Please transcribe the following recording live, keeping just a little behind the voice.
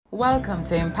Welcome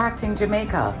to Impacting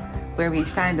Jamaica, where we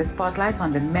shine the spotlight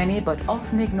on the many but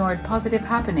often ignored positive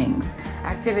happenings,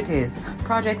 activities,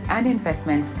 projects, and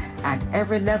investments at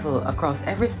every level across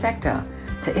every sector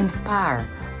to inspire,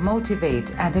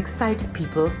 motivate, and excite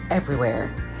people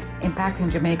everywhere. Impacting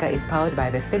Jamaica is powered by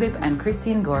the Philip and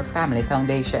Christine Gore Family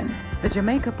Foundation, the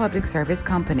Jamaica Public Service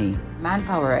Company,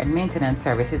 Manpower and Maintenance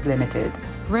Services Limited,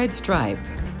 Red Stripe,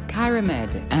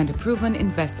 Caramed, and Proven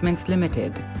Investments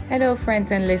Limited. Hello,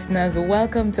 friends and listeners.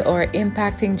 Welcome to our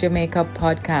Impacting Jamaica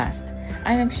podcast.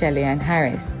 I am Shelly Ann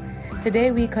Harris.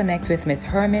 Today we connect with Miss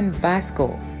Hermin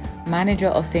Basco, manager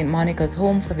of St. Monica's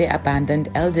Home for the Abandoned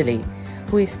Elderly,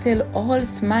 who is still all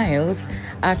smiles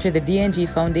after the DNG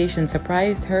Foundation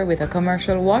surprised her with a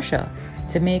commercial washer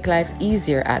to make life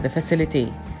easier at the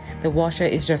facility. The washer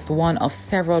is just one of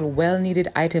several well-needed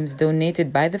items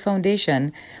donated by the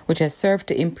foundation, which has served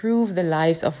to improve the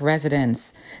lives of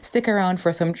residents. Stick around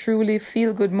for some truly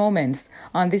feel-good moments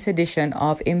on this edition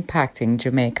of Impacting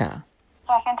Jamaica.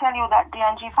 So I can tell you that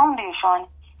DNG Foundation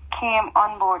came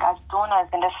on board as donors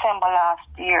in December last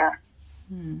year.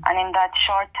 And in that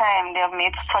short time, they have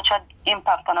made such an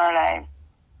impact on our lives.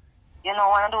 You know,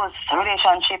 one of those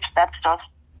relationships that's just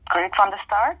great from the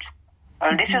start?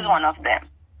 Well, this is one of them.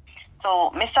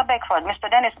 So Mr.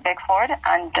 Dennis Beckford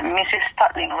and Mrs.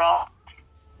 Statling Raw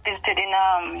visited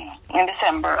in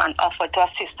December and offered to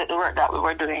assist with the work that we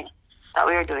are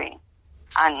doing.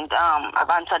 And I've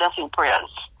answered a few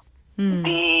prayers.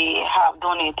 They have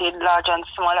donated large and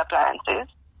small appliances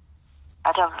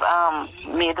that have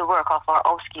made the work of our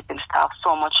housekeeping staff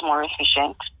so much more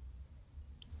efficient.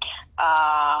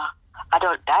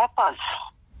 Adult diapers,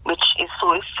 which is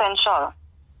so essential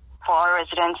for our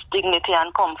residents' dignity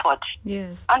and comfort.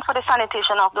 Yes. And for the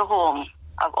sanitation of the home,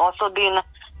 have also been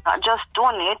not just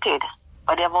donated,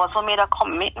 but they have also made a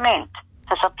commitment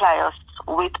to supply us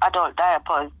with adult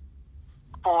diapers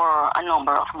for a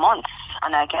number of months.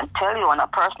 And I can tell you on a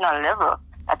personal level,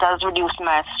 that has reduced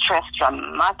my stress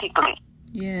dramatically.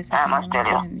 Yes, I must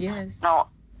tell you. Yes. Now,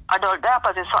 adult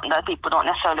diapers is something that people don't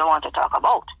necessarily want to talk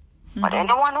about. But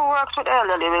anyone who works with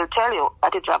elderly will tell you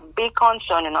that it's a big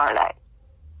concern in our life.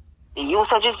 The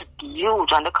usage is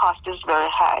huge and the cost is very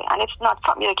high. And it's not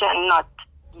something you cannot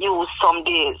use some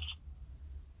days.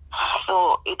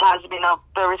 So it has been a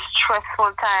very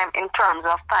stressful time in terms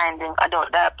of finding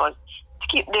adult diapers to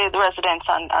keep the residents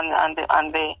and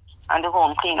the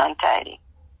home clean and tidy.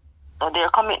 So their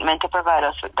commitment to provide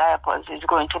us with diapers is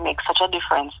going to make such a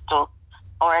difference to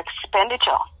our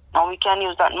expenditure. Now we can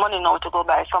use that money now to go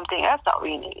buy something else that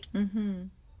we need.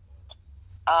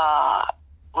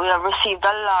 We have received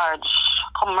a large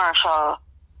commercial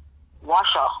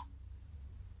washer.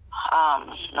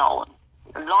 Now,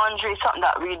 laundry is something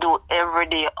that we do every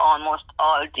day, almost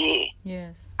all day.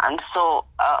 Yes. And so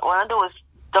one of those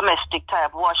domestic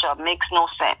type washer makes no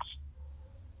sense.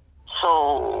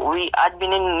 So we had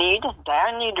been in need,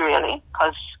 dire need really,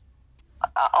 because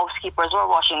housekeepers were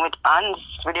washing with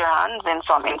their hands in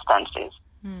some instances.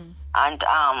 And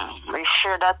we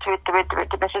shared that with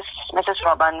Mrs.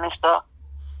 Rob and Mr.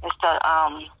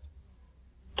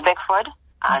 Beckford,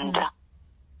 and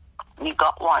we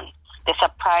got one. They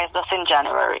surprised us in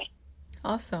January.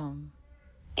 Awesome.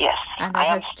 Yes. And that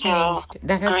has changed.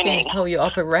 That has changed how you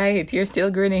operate. You're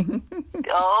still grinning.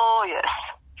 Oh, yes.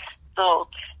 So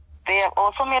they have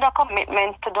also made a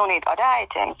commitment to donate other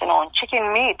items. You know,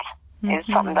 chicken meat is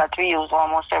something that we use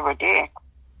almost every day.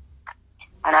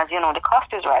 And as you know, the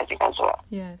cost is rising as well.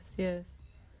 Yes, yes.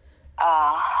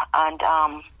 And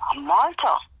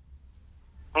Malta,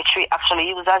 which we actually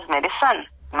use as medicine,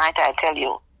 might I tell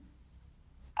you.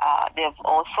 They've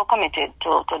also committed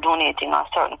to donating a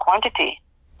certain quantity,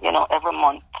 you know, every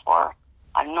month for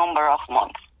a number of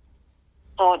months.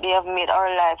 So they have made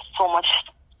our lives so much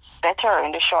better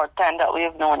in the short time that we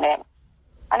have known them.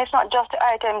 And it's not just the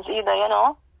items either, you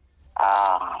know.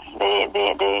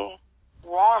 The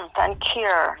warmth and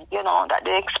care, you know, that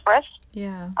they express.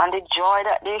 Yeah. And the joy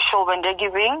that they show when they're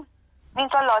giving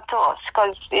means a lot to us.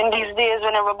 Because in these days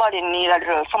when everybody needs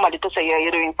somebody to say, yeah,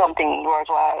 you're doing something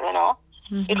worthwhile, you know,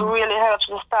 it really helps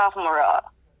the staff morale.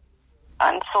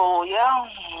 And so, yeah,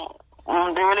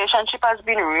 the relationship has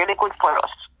been really good for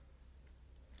us.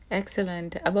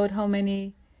 Excellent. About how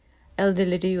many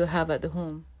elderly do you have at the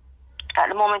home? At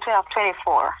the moment, we have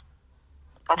 24.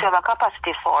 But we have a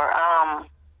capacity for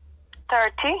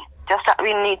 30, just that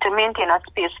we need to maintain a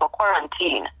space for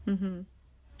quarantine.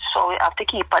 So we have to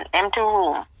keep an empty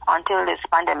room until this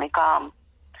pandemic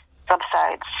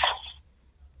subsides.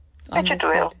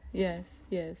 Understood. Yes,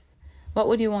 yes. What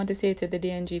would you want to say to the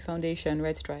DNG Foundation,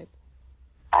 Red Stripe?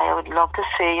 I would love to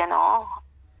say, you know,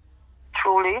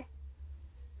 truly,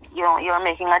 you're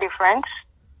making a difference,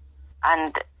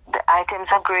 and the items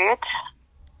are great,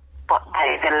 but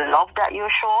the love that you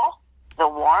show, the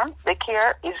warmth, the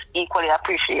care is equally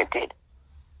appreciated.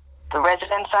 The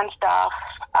residents and staff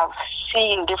have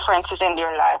seen differences in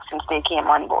their lives since they came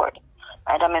on board.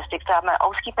 My domestic staff, my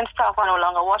housekeeping staff are no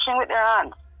longer washing with their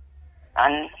hands.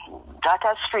 And that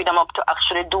has freed them up to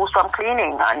actually do some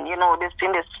cleaning. And, in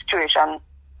this situation,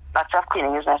 lots of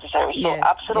cleaning is necessary. Yes, so,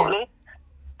 absolutely, yes.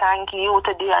 Thank you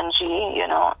to D&G.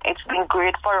 It's been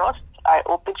great for us. I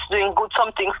hope it's doing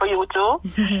something for you too,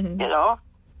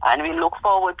 And we look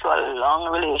forward to a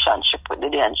long relationship with the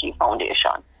D&G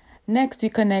Foundation. Next, we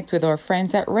connect with our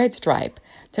friends at Red Stripe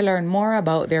to learn more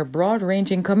about their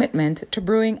broad-ranging commitment to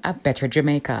brewing a better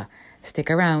Jamaica.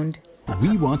 Stick around.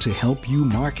 We want to help you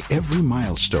mark every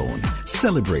milestone.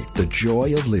 Celebrate the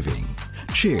joy of living.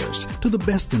 Cheers to the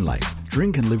best in life.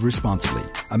 Drink and live responsibly.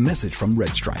 A message from Red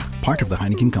Stripe, part of the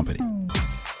Heineken Company.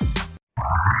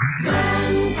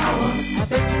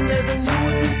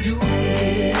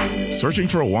 Searching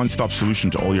for a one-stop solution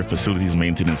to all your facilities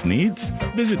maintenance needs?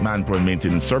 Visit Manpower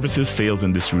Maintenance Services Sales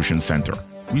and Distribution Center.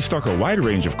 We stock a wide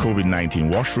range of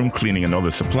COVID-19 washroom cleaning and other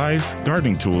supplies,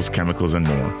 gardening tools, chemicals, and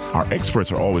more. Our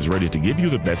experts are always ready to give you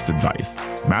the best advice.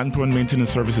 Manpower Maintenance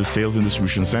Services Sales and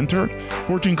Distribution Center,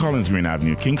 14 Collins Green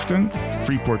Avenue, Kingston,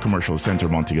 Freeport Commercial Center,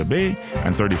 Montego Bay,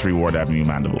 and 33 Ward Avenue,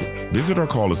 Mandeville. Visit or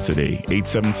call us today,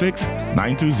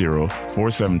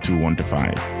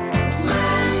 876-920-47215.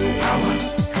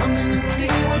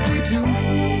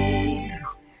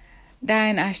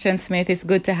 Diane Ashton Smith, it's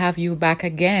good to have you back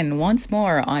again, once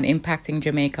more on Impacting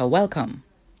Jamaica. Welcome.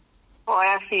 Boy,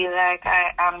 I feel like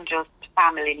I am just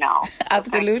family now.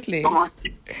 Absolutely.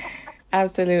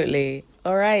 Absolutely.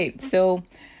 All right. So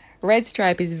Red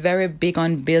Stripe is very big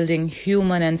on building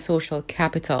human and social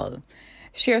capital.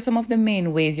 Share some of the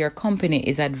main ways your company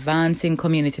is advancing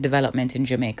community development in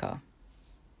Jamaica.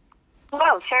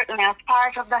 Well, certainly as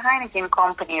part of the Heineken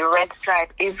Company, Red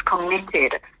Stripe is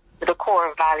committed to the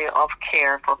core value of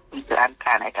care for people and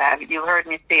planet. You've heard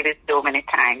me say this so many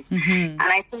times. Mm-hmm. And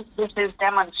I think this is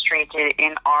demonstrated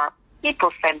in our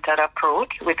people-centered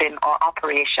approach within our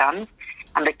operations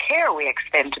and the care we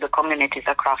extend to the communities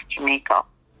across Jamaica.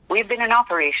 We've been in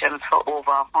operations for over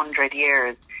 100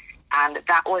 years, and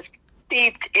that was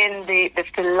steeped in the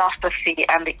philosophy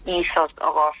and the ethos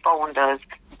of our founders,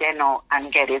 Deno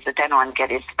and Geddes, the Deno and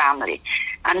Geddes family.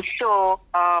 And so,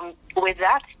 with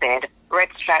that said, Red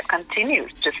Stripe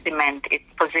continues to cement its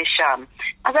position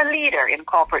as a leader in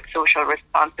corporate social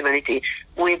responsibility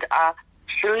with a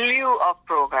slew of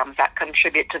programs that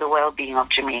contribute to the well-being of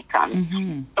Jamaicans.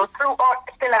 Mm-hmm. So through our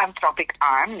philanthropic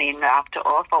arm, named after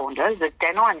our founders, the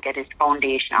Deno and Geddes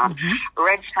Foundation, Mm-hmm.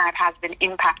 Red Stripe has been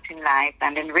impacting lives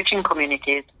and enriching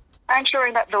communities,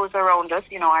 ensuring that those around us,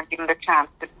 are given the chance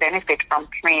to benefit from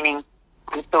training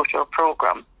and social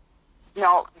programs.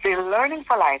 Now, the Learning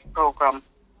for Life program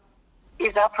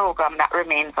is a program that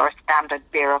remains our standard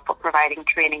bearer for providing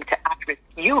training to at-risk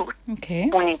youth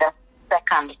who need a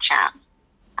second chance.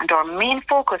 And our main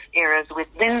focus areas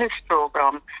within this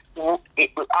program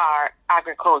are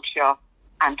agriculture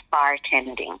and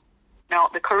bartending. Now,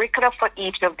 the curricula for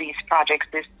each of these projects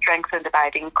is strengthened by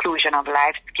the inclusion of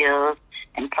life skills,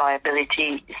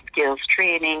 employability skills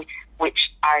training,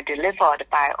 which are delivered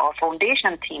by our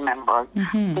foundation team members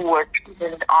who were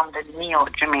trained on the Neo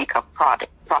Jamaica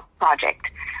project.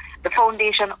 The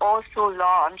foundation also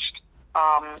launched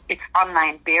its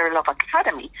online Beer Love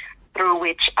Academy, through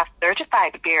which a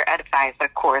certified beer advisor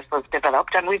course was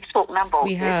developed, and we've spoken about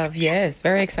We have, yes,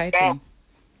 very exciting.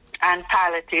 And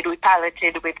we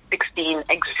piloted with 16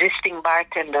 existing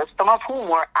bartenders, some of whom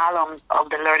were alums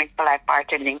of the Learning for Life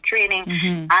bartending training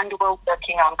and were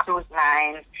working on cruise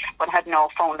lines, but had now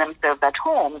found themselves at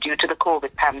home due to the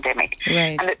COVID pandemic.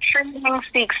 Right. And the training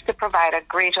seeks to provide a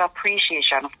greater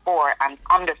appreciation for and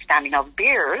understanding of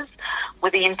beers,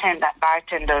 with the intent that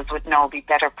bartenders would now be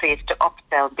better placed to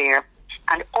upsell beer.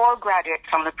 And all graduates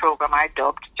from the program are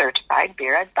dubbed certified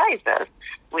beer advisors,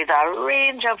 with a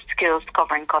range of skills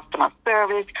covering customer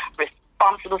service,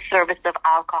 responsible service of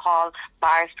alcohol,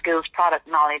 bar skills, product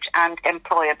knowledge, and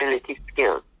employability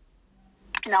skills.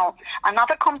 Now,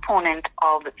 another component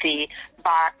of the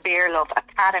Beer Love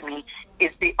Academy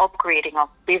is the upgrading of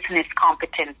business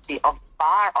competency of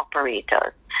bar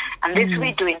operators. And this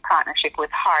we do in partnership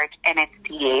with Heart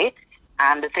NSTA,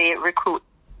 and the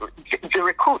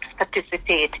recruits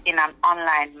participate in an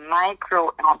online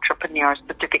micro-entrepreneur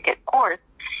certificate course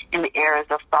in the areas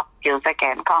of soft skills,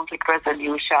 again, conflict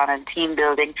resolution and team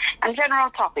building, and general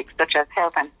topics such as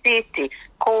health and safety,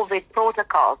 COVID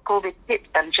protocols, COVID tips,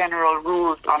 and general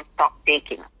rules on stock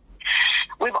taking.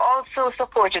 We've also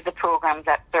supported the programs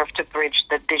that serve to bridge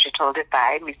the digital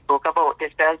divide. We spoke about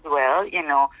this as well,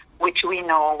 which we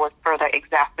know was further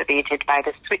exacerbated by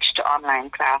the switch to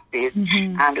online classes.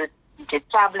 And we did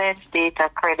tablets, data,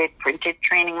 credit, printed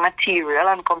training material,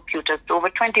 and computers to over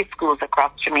 20 schools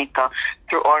across Jamaica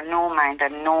through our No Mind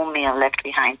and No Mail Left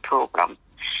Behind program.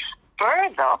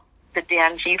 Further, the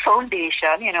D&G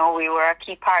Foundation, we were a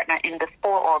key partner in the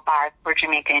 4-Hour Bars for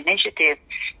Jamaica initiative,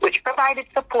 which provided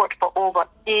support for over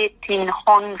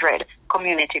 1,800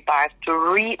 community bars to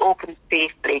reopen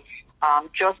safely,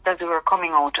 just as we were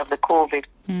coming out of the COVID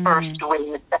first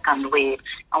wave, second wave.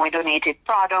 And we donated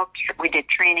products, we did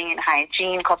training in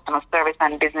hygiene, customer service,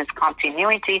 and business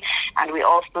continuity, and we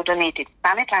also donated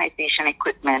sanitization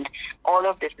equipment. All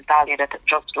of this is valued at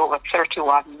just over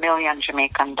 31 million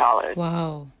Jamaican dollars.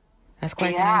 Wow. That's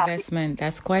quite an investment.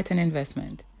 That's quite an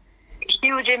investment.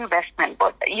 Huge investment.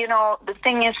 But, the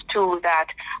thing is, too, that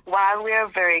while we are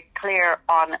very clear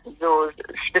on those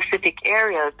specific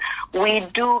areas, we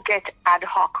do get ad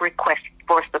hoc requests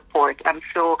for support. And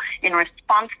so in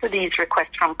response to these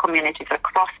requests from communities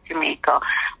across Jamaica,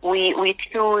 we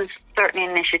choose certain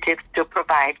initiatives to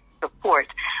provide support.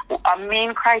 A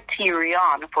main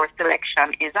criterion for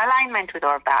selection is alignment with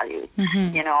our values.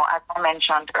 As I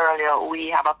mentioned earlier, we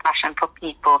have a passion for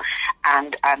people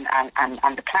and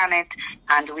the planet,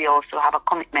 and we also have a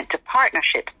commitment to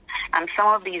partnerships. And some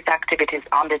of these activities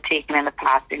undertaken in the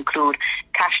past include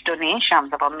cash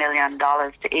donations of $1 million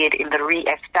to aid in the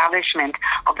re-establishment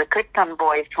of the Clifton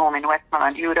Boys home in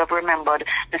Westmoreland. You would have remembered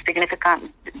the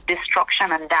significant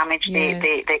destruction and damage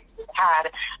they had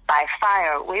by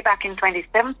fire way back in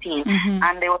 2017,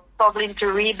 and they were struggling to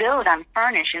rebuild and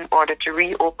furnish in order to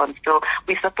reopen. So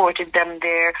we supported them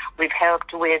there. We've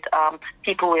helped with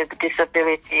people with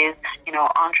disabilities,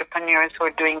 entrepreneurs who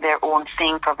are doing their own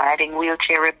thing, providing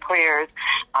wheelchair repairs,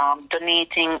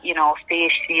 donating,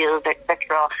 face shields,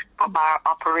 etc., from our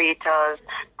operators,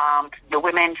 the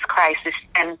Women's Crisis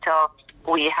Center.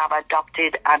 We have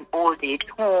adopted an old age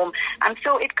home, and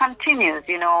so it continues.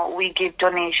 We give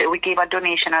donation. We gave a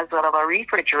donation as well of a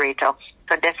refrigerator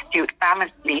to a destitute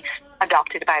family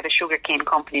adopted by the Sugarcane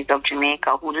Companies of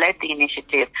Jamaica, who led the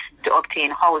initiative to obtain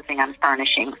housing and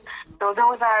furnishings. So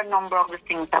those are a number of the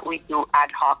things that we do ad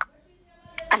hoc.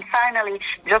 And finally,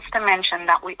 just to mention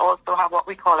that we also have what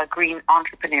we call a Green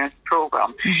Entrepreneurs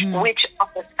Program, which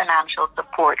offers financial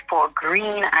support for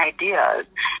green ideas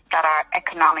that are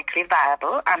economically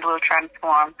viable and will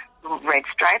transform Red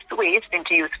Stripe's waste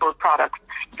into useful products,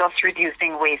 thus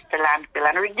reducing waste to landfill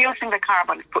and reducing the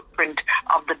carbon footprint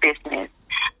of the business.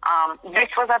 This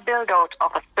was a build-out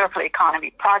of a circular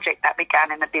economy project that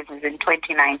began in the business in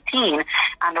 2019,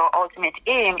 and our ultimate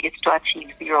aim is to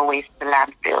achieve zero waste to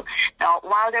landfill. Now,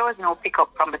 while there was no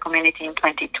pickup from the community in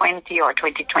 2020 or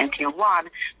 2021,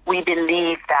 we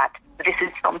believe that this is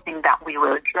something that we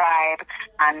will drive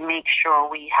and make sure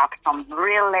we have some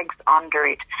real legs under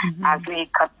it as we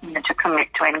continue to commit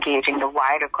to engaging the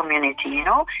wider community,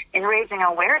 in raising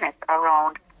awareness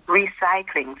around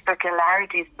recycling.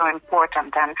 Circularity is so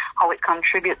important, and how it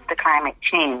contributes to climate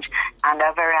change, and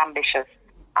a very ambitious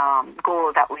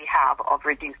goal that we have of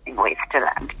reducing waste to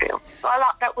landfill. So a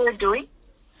lot that we're doing.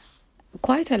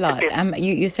 Quite a lot.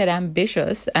 You said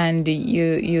ambitious, and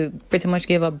you pretty much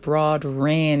gave a broad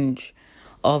range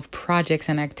of projects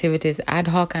and activities, ad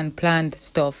hoc and planned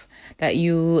stuff that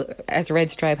you, as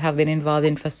Red Stripe, have been involved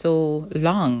in for so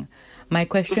long. My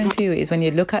question to you is, when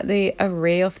you look at the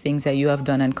array of things that you have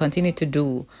done and continue to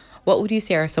do, what would you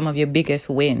say are some of your biggest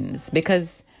wins?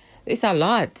 Because it's a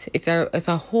lot. It's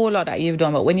a whole lot that you've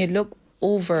done. But when you look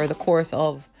over the course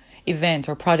of events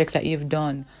or projects that you've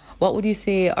done, what would you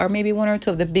say are maybe one or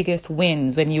two of the biggest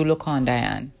wins when you look on,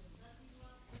 Diane?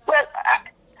 Well,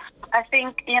 I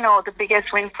think, the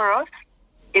biggest win for us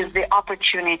is the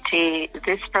opportunity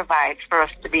this provides for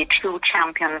us to be true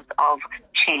champions of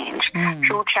change,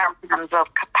 true champions of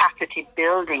capacity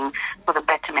building for the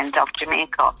betterment of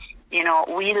Jamaica.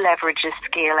 We leverage the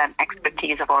scale and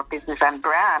expertise of our business and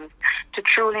brands to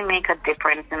truly make a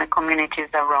difference in the communities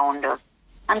around us,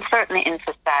 and certainly in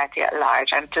society at large,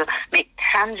 and to make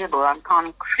tangible and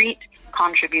concrete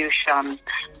contributions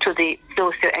to the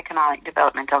socio-economic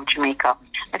development of Jamaica.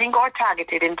 I think our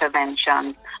targeted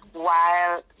interventions,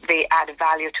 while they add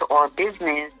value to our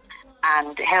business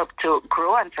and help to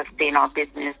grow and sustain our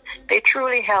business, they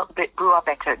truly help grow a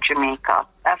better Jamaica.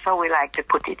 That's how we like to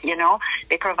put it, you know.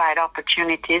 They provide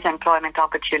opportunities, employment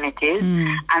opportunities,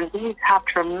 and these have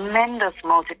tremendous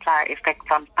multiplier effects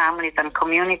on families and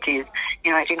communities.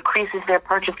 You know, it increases their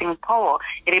purchasing power.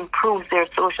 It improves their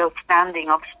social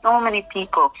standing of so many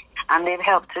people, and they've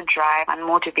helped to drive and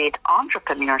motivate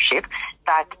entrepreneurship.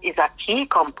 That is a key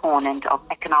component of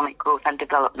economic growth and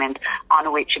development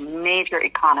on which major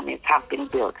economies have been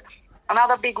built.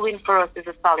 Another big win for us is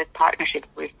a solid partnership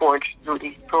we forged through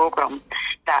these programs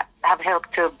that have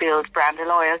helped to build brand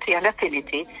loyalty and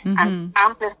affinity and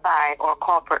amplify our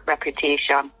corporate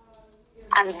reputation.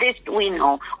 And this, we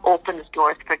know, opens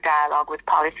doors for dialogue with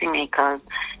policymakers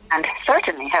and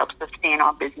certainly helps sustain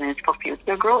our business for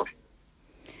future growth.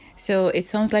 So it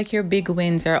sounds like your big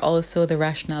wins are also the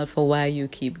rationale for why you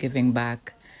keep giving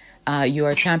back. You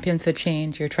are champions for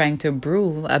change. You're trying to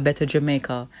brew a better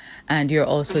Jamaica, and you're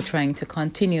also trying to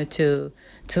continue to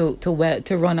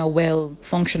run a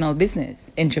well-functional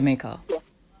business in Jamaica. Yes.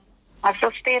 A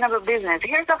sustainable business.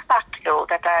 Here's a fact, though,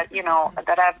 that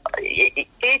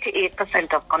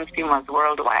 88% of consumers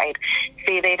worldwide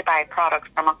say they buy products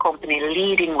from a company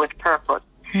leading with purpose.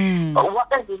 But what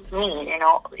does this mean? You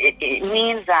know, it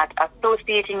means that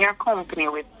associating your company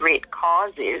with great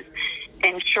causes,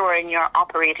 ensuring you're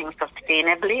operating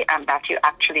sustainably and that you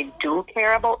actually do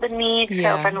care about the needs,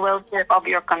 health and welfare of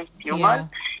your consumers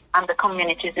and the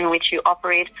communities in which you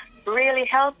operate really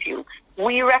help you.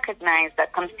 We recognize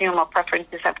that consumer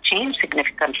preferences have changed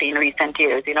significantly in recent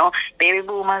years. You know, baby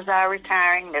boomers are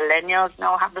retiring, millennials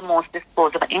now have the most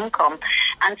disposable income,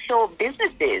 and so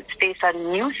businesses face a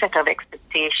new set of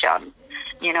expectations.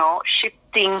 You know,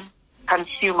 shifting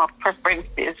consumer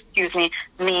preferences,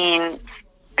 means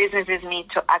businesses need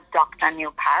to adopt a new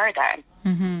paradigm,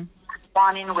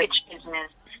 one in which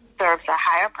business serves a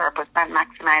higher purpose than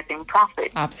maximizing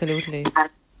profit. Absolutely. And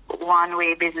one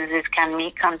way businesses can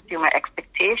meet consumer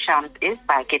expectations is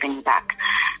by giving back.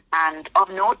 And of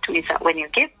note too is that when you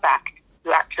give back,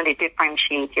 you actually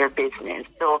differentiate your business.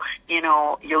 So, you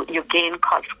know, you gain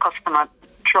customer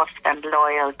trust and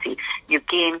loyalty. You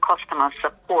gain customer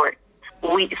support.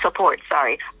 We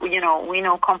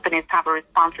know companies have a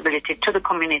responsibility to the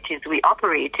communities we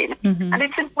operate in. And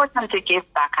it's important to give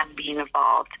back and be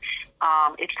involved.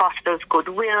 It fosters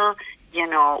goodwill. You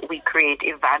know, we create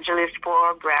evangelists for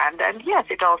our brand. And yes,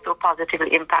 it also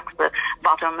positively impacts the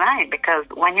bottom line, because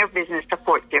when your business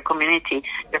supports your community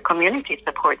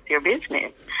supports your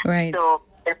business. Right. So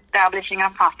establishing a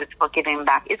process for giving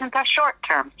back isn't a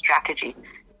short-term strategy.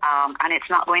 And it's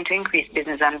not going to increase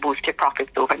business and boost your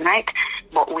profits overnight.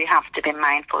 But we have to be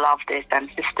mindful of this and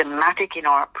systematic in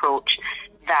our approach,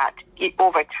 that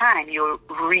over time you'll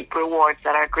reap rewards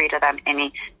that are greater than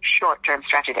any short-term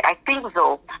strategy. I think,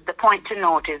 though, the point to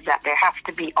note is that there has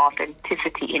to be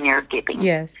authenticity in your giving.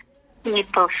 Yes.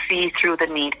 People see through the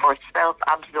need for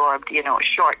self-absorbed,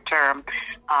 short-term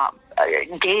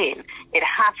gain. It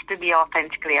has to be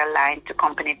authentically aligned to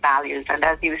company values. And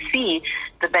as you see,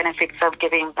 the benefits of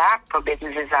giving back for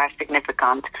businesses are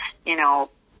significant.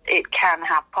 It can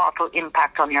have powerful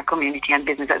impact on your community and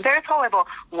business. There is, however,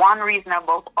 one reason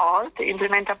above all to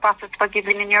implement a process for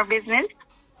giving in your business.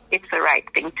 It's the right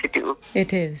thing to do.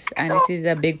 It is. And it is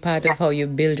a big part of how you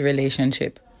build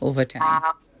relationship over time.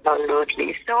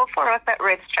 Absolutely. So for us at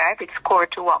Red Stripe, it's core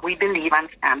to what we believe and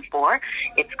stand for.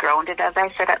 It's grounded, as I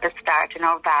said at the start, in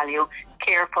our value,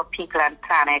 care for people and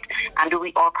planet, and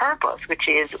our purpose, which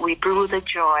is we brew the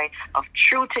joy of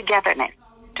true togetherness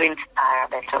to inspire a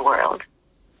better world.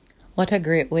 What a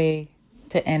great way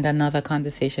to end another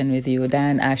conversation with you,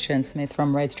 Diane Ashton Smith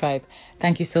from Red Stripe.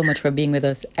 Thank you so much for being with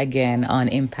us again on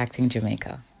Impacting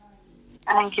Jamaica.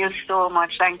 Thank you so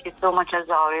much. Thank you so much, as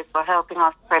always, for helping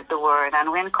us spread the word.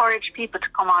 And we encourage people to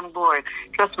come on board.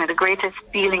 Trust me, the greatest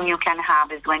feeling you can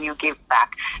have is when you give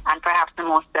back. And perhaps the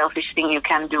most selfish thing you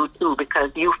can do, too,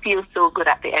 because you feel so good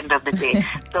at the end of the day.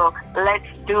 So let's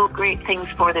do great things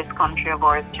for this country of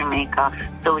ours, Jamaica,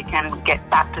 so we can get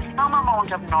back to some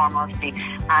amount of normalcy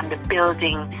and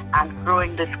building and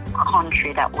growing this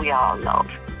country that we all love.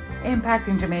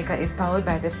 Impacting Jamaica is powered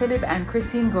by the Philip and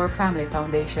Christine Gore Family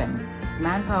Foundation,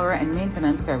 Manpower and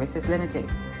Maintenance Services Limited,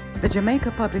 the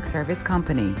Jamaica Public Service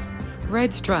Company,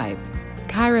 Red Stripe,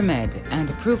 Kyramed,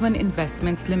 and Proven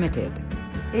Investments Limited.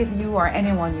 If you or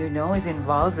anyone you know is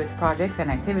involved with projects and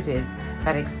activities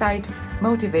that excite,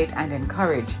 motivate, and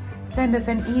encourage, send us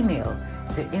an email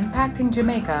to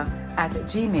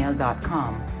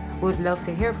impactingjamaica@gmail.com. We'd love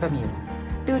to hear from you.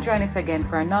 Do join us again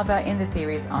for another in the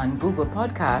series on Google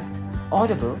Podcast,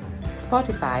 Audible,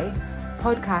 Spotify,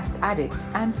 Podcast Addict,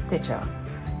 and Stitcher.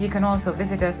 You can also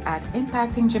visit us at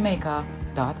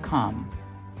impactingjamaica.com.